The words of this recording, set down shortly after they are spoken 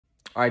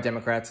All right,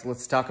 Democrats,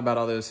 let's talk about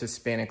all those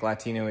Hispanic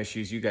Latino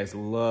issues you guys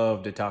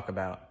love to talk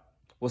about.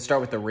 We'll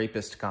start with the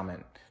rapist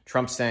comment.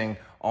 Trump saying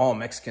all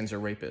Mexicans are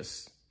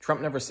rapists.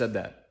 Trump never said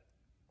that.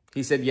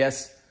 He said,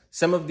 yes,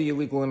 some of the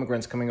illegal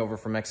immigrants coming over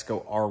from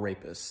Mexico are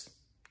rapists.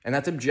 And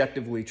that's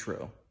objectively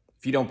true.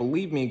 If you don't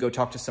believe me, go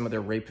talk to some of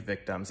their rape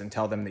victims and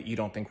tell them that you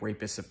don't think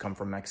rapists have come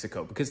from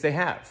Mexico, because they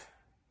have.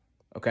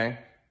 Okay?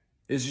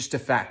 It's just a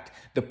fact.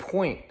 The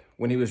point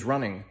when he was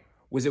running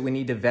was that we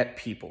need to vet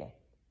people.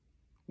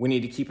 We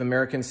need to keep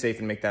Americans safe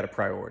and make that a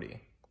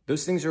priority.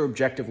 Those things are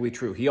objectively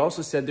true. He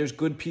also said there's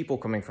good people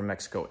coming from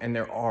Mexico, and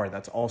there are.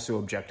 That's also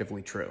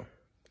objectively true.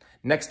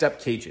 Next up,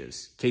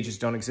 cages. Cages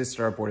don't exist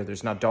at our border.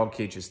 There's not dog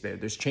cages there.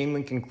 There's chain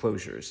link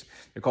enclosures.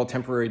 They're called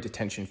temporary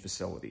detention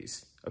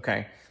facilities,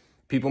 okay?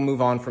 People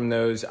move on from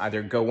those,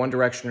 either go one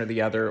direction or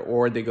the other,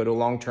 or they go to a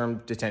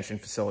long-term detention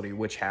facility,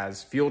 which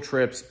has field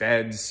trips,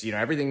 beds,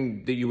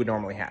 everything that you would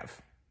normally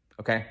have,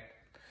 okay?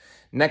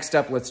 Next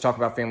up, let's talk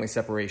about family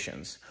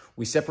separations.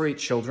 We separate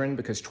children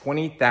because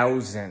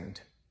 20,000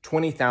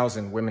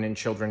 women and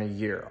children a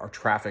year are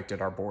trafficked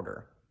at our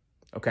border,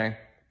 okay?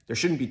 There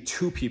shouldn't be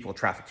 2 people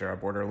trafficked at our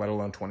border, let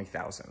alone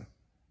 20,000.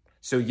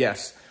 So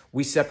yes,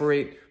 we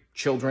separate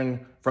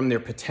children from their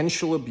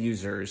potential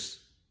abusers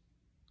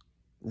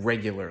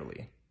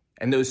regularly.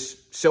 And those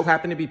so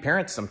happen to be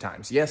parents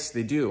sometimes. Yes,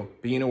 they do.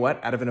 But you know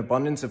what? Out of an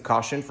abundance of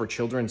caution for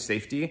children's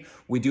safety,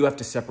 we do have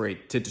to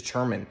separate to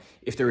determine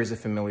if there is a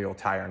familial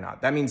tie or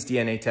not. That means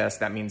DNA tests,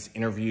 that means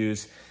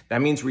interviews,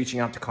 that means reaching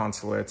out to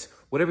consulates,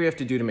 whatever you have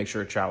to do to make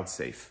sure a child's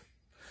safe.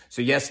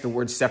 So yes, the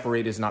word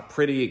separate is not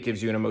pretty. It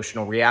gives you an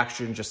emotional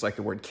reaction, just like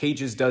the word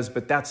cages does,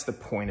 but that's the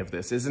point of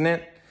this, isn't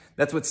it?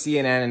 That's what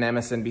CNN and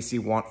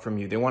MSNBC want from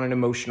you. They want an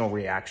emotional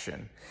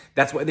reaction.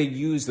 That's why they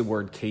use the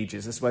word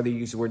cages. That's why they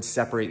use the word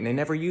separate, and they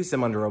never used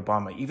them under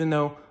Obama, even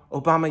though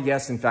Obama,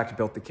 yes, in fact,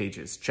 built the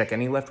cages. Check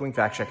any left-wing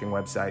fact-checking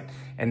website,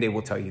 and they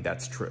will tell you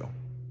that's true.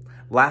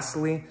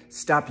 Lastly,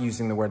 stop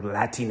using the word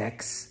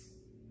Latinx.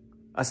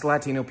 Us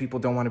Latino people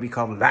don't want to be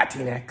called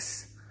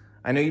Latinx.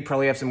 I know you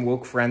probably have some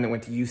woke friend that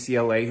went to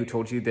UCLA who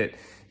told you that,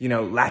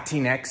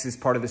 Latinx is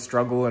part of the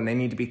struggle and they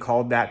need to be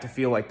called that to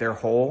feel like they're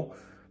whole.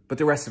 But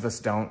the rest of us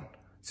don't.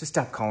 So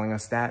stop calling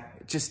us that.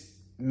 It just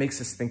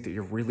makes us think that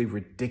you're really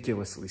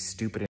ridiculously stupid.